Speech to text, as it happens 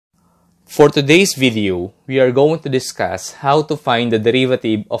For today's video, we are going to discuss how to find the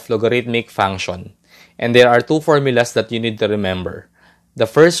derivative of logarithmic function. And there are two formulas that you need to remember. The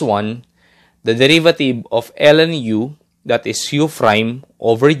first one, the derivative of ln u, that is u prime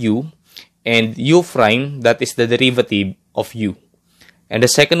over u, and u prime, that is the derivative of u. And the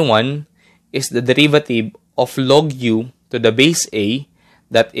second one is the derivative of log u to the base a,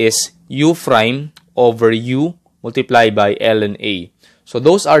 that is u prime over u multiplied by ln a. So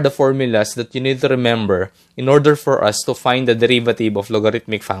those are the formulas that you need to remember in order for us to find the derivative of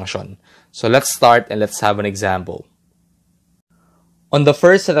logarithmic function. So let's start and let's have an example. On the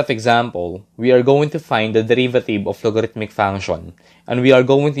first set of example, we are going to find the derivative of logarithmic function, and we are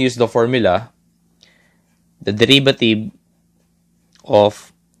going to use the formula, the derivative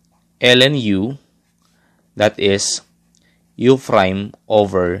of ln u, that is u prime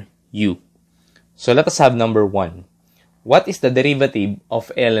over u. So let us have number 1. What is the derivative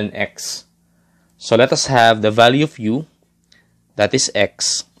of ln x? So let us have the value of u, that is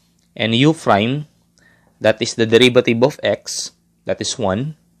x, and u prime, that is the derivative of x, that is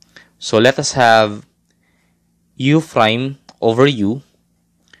 1. So let us have u prime over u.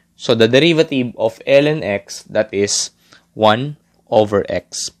 So the derivative of ln x, that is 1 over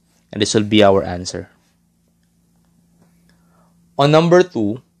x. And this will be our answer. On number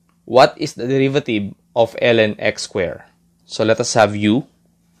 2, what is the derivative of ln x squared? So let us have u,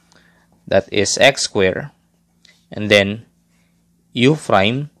 that is x squared, and then u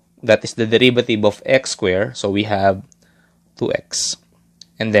prime, that is the derivative of x squared, so we have 2x.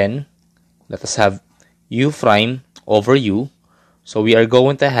 And then let us have u prime over u, so we are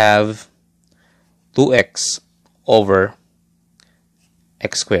going to have 2x over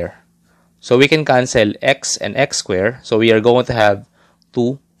x squared. So we can cancel x and x squared, so we are going to have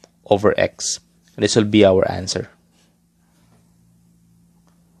 2 over x. And this will be our answer.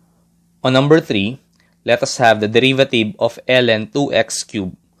 On number 3, let us have the derivative of ln 2x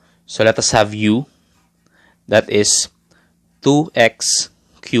cubed. So let us have u, that is 2x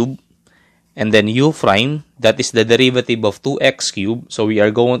cubed, and then u prime, that is the derivative of 2x cubed. So we are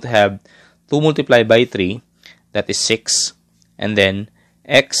going to have 2 multiplied by 3, that is 6, and then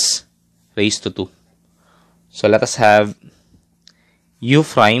x raised to 2. So let us have u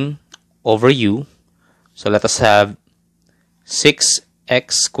prime over u. So let us have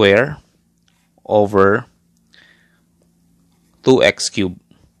 6x squared over 2x cubed.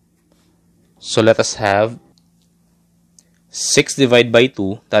 So let us have 6 divided by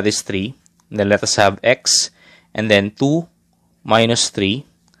 2, that is 3. And then let us have x, and then 2 minus 3.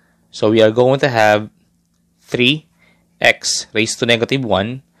 So we are going to have 3x raised to negative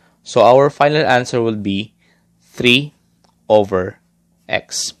 1. So our final answer will be 3 over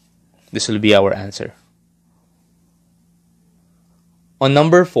x. This will be our answer. On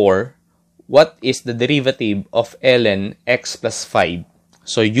number 4, what is the derivative of ln x plus 5?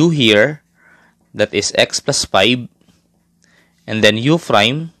 So u here, that is x plus 5, and then u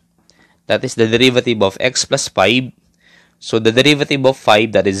prime, that is the derivative of x plus 5. So the derivative of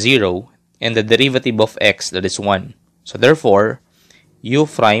 5, that is 0, and the derivative of x, that is 1. So therefore, u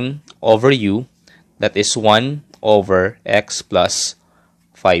prime over u, that is 1 over x plus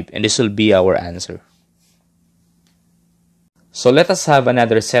 5. And this will be our answer. So let us have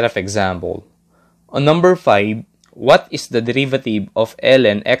another set of example. On number 5, what is the derivative of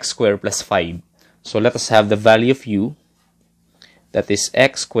ln x squared plus 5? So let us have the value of u, that is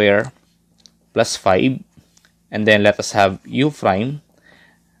x squared plus 5, and then let us have u prime.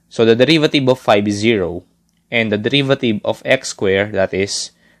 So the derivative of 5 is 0, and the derivative of x squared, that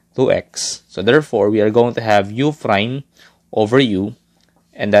is 2x. So therefore, we are going to have u prime over u,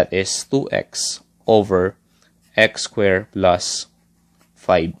 and that is 2x over x squared plus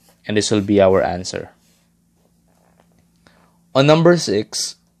 5. And this will be our answer. On number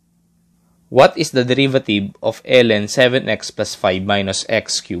 6, what is the derivative of ln 7x plus 5 minus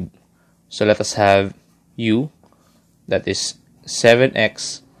x cubed? So let us have u, that is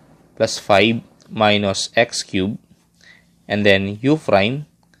 7x plus 5 minus x cubed, and then u prime.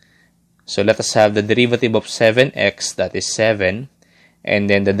 So let us have the derivative of 7x, that is 7, and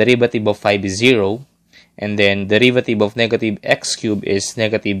then the derivative of 5 is 0, and then derivative of negative x cubed is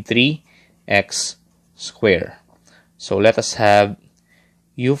negative 3x squared. So let us have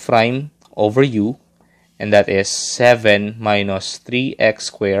u prime over u, and that is 7 minus 3x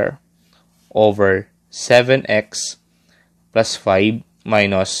squared over 7x plus 5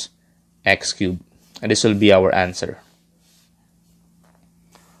 minus x cubed. And this will be our answer.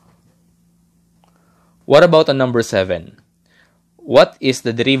 What about on number 7? What is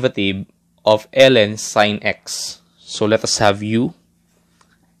the derivative of ln sine x? So let us have u,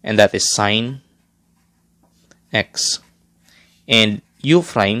 and that is sine x. And u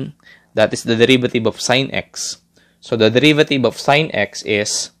prime, that is the derivative of sine x. So the derivative of sine x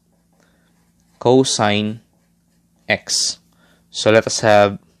is cosine x. So let us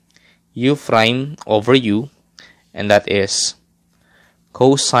have u prime over u, and that is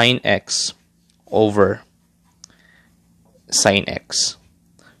cosine x over sine x.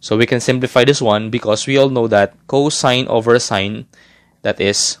 So we can simplify this one because we all know that cosine over sine, that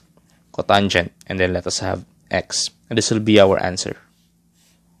is cotangent. And then let us have x. And this will be our answer.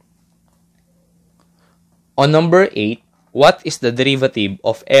 On number 8, what is the derivative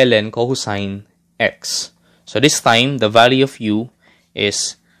of ln cosine x? So this time, the value of u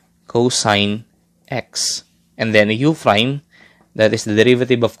is cosine x. And then u prime, that is the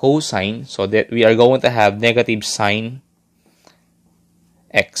derivative of cosine. So that we are going to have negative sine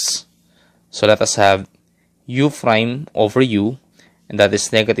x. So let us have u prime over u, and that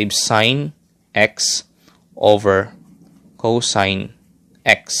is negative sine x over cosine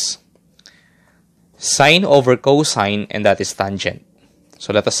x. Sine over cosine, and that is tangent.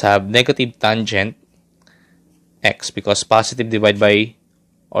 So let us have negative tangent x, because positive divided by,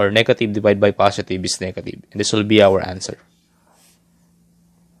 or negative divided by positive is negative. And this will be our answer.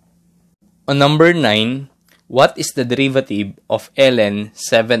 On number 9, what is the derivative of ln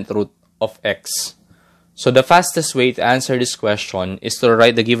 7th root of x? So the fastest way to answer this question is to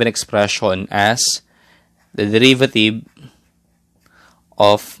write the given expression as the derivative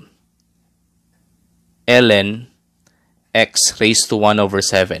of ln x raised to 1 over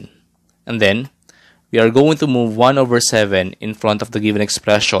 7. And then we are going to move 1 over 7 in front of the given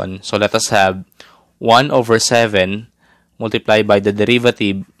expression. So let us have 1 over 7 multiplied by the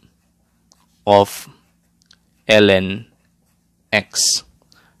derivative of ln x.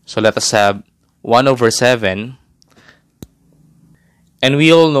 So let us have 1 over 7, and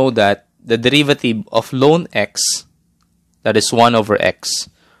we all know that the derivative of ln x, that is 1 over x.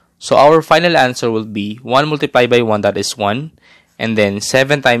 So our final answer will be 1 multiplied by 1, that is 1, and then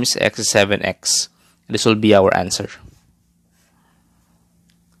 7 times x is 7x. This will be our answer.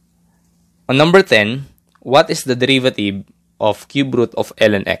 On number 10, what is the derivative of cube root of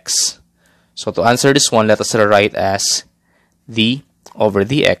ln x? So to answer this one, let us write as d over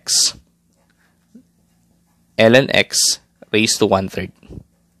dx ln x raised to 1/3.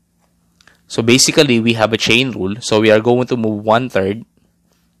 So basically, we have a chain rule. So we are going to move 1/3,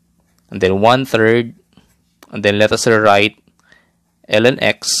 and then 1/3, and then let us write ln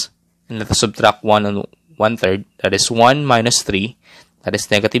x, and let us subtract 1 on 1/3. That is 1 minus 3. That is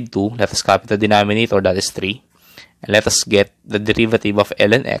negative 2. Let us copy the denominator. That is 3. And let us get the derivative of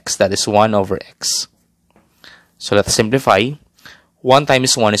ln x, that is 1 over x. So let us simplify. 1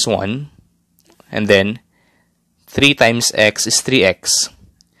 times 1 is 1. And then 3 times x is 3x.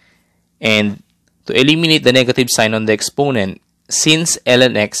 And to eliminate the negative sign on the exponent, since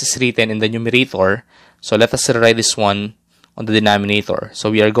ln x is written in the numerator, so let us write this one on the denominator.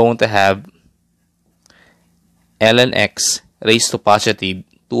 So we are going to have ln x raised to positive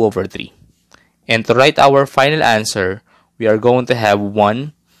 2 over 3. And to write our final answer, we are going to have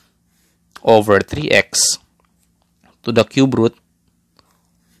 1 over 3x to the cube root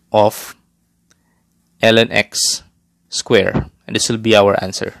of ln x square. And this will be our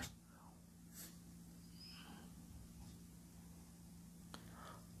answer.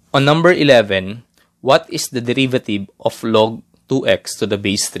 On number 11, what is the derivative of log 2x to the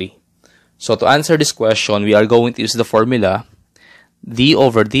base 3? So to answer this question, we are going to use the formula d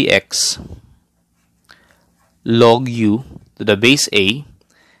over dx log u to the base a,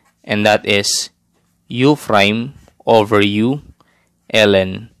 and that is u prime over u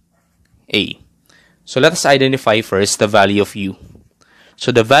ln a. So let us identify first the value of u.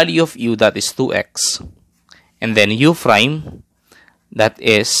 So the value of u, that is 2x, and then u prime, that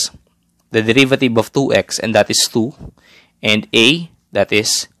is the derivative of 2x, and that is 2, and a, that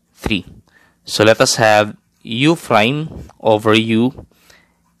is 3. So let us have u prime over u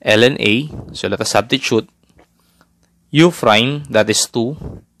ln a. So let us substitute u prime, that is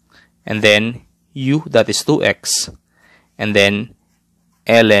 2, and then u, that is 2x, and then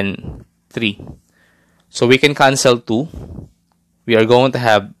ln 3. So we can cancel 2. We are going to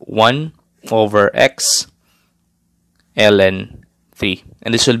have 1 over x ln 3.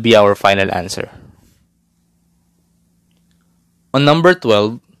 And this will be our final answer. On number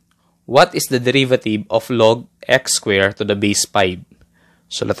 12, what is the derivative of log x squared to the base 5?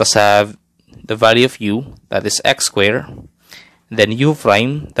 So let us have the value of u, that is x squared, then u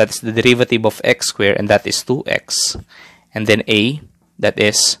prime, that is the derivative of x squared, and that is 2x, and then a, that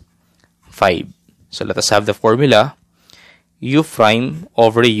is 5. So let us have the formula u prime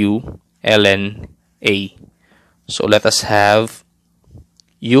over u ln a. So let us have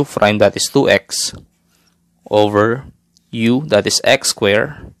u prime, that is 2x, over u, that is x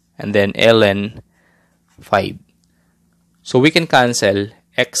squared, and then ln 5. So we can cancel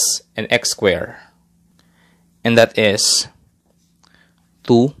x and x squared, and that is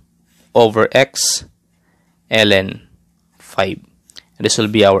 2 over x ln 5. And this will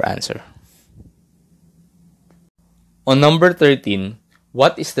be our answer. On number 13,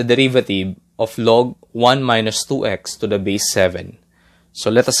 what is the derivative of log 1 minus 2x to the base 7?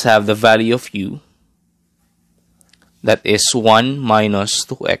 So let us have the value of u, that is 1 minus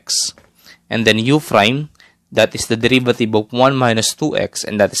 2x, and then u prime, that is the derivative of 1 minus 2x,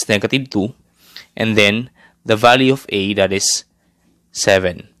 and that is negative 2, and then the value of a, that is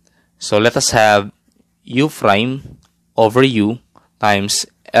 7. So let us have u prime over u times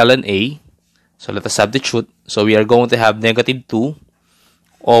ln a. So let us substitute. So we are going to have negative 2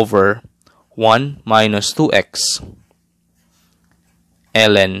 over 1 minus 2x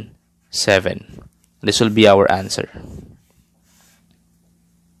ln 7. This will be our answer.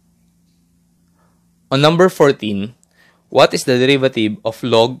 On number 14, what is the derivative of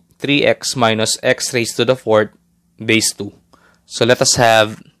log 3x minus x raised to the 4th base 2? So let us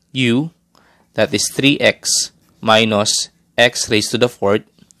have u, that is 3x minus x raised to the 4th,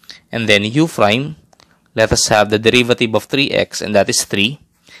 and then u prime, let us have the derivative of 3x, and that is 3,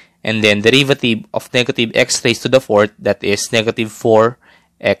 and then derivative of negative x raised to the 4th, that is negative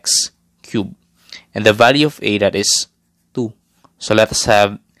 4x cubed, and the value of a, that is 2. So let us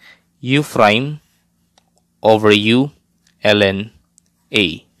have u prime over u ln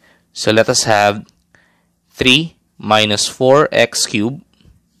a. So let us have 3 minus 4x cubed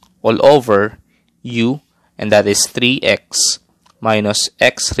all over u, and that is 3x minus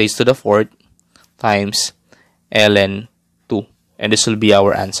x raised to the 4th times ln 2. And this will be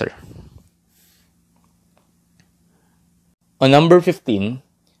our answer. On number 15,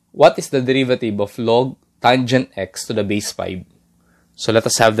 what is the derivative of log tangent x to the base 5? So let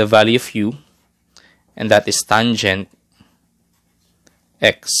us have the value of u, and that is tangent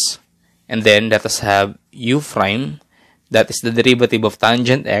x. And then let us have u prime, that is the derivative of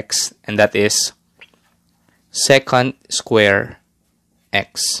tangent x, and that is secant square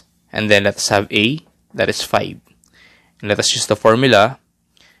x. And then let us have a, that is 5. And let us use the formula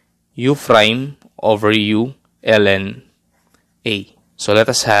u prime over u ln a. So let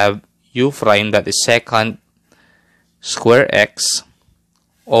us have u prime, that is secant square x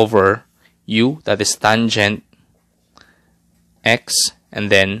over u, that is tangent x, and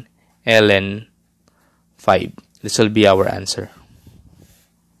then ln 5. This will be our answer.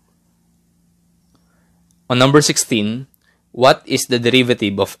 On number 16, what is the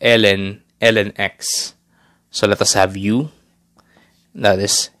derivative of ln x? So let us have u, that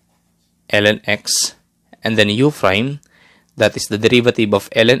is ln x, and then u prime, that is the derivative of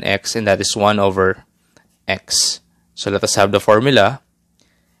ln x, and that is 1 over x. So let us have the formula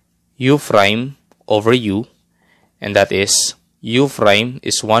u prime over u, and that is u prime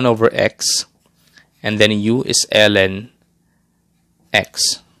is 1 over x, and then u is ln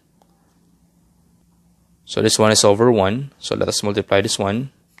x. So this one is over 1. So let us multiply this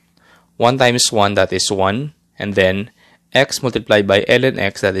one. 1 times 1, that is 1. And then x multiplied by ln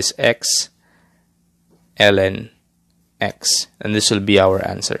x, that is x ln x. And this will be our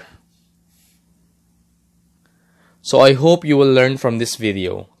answer. So I hope you will learn from this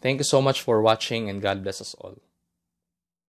video. Thank you so much for watching, and God bless us all.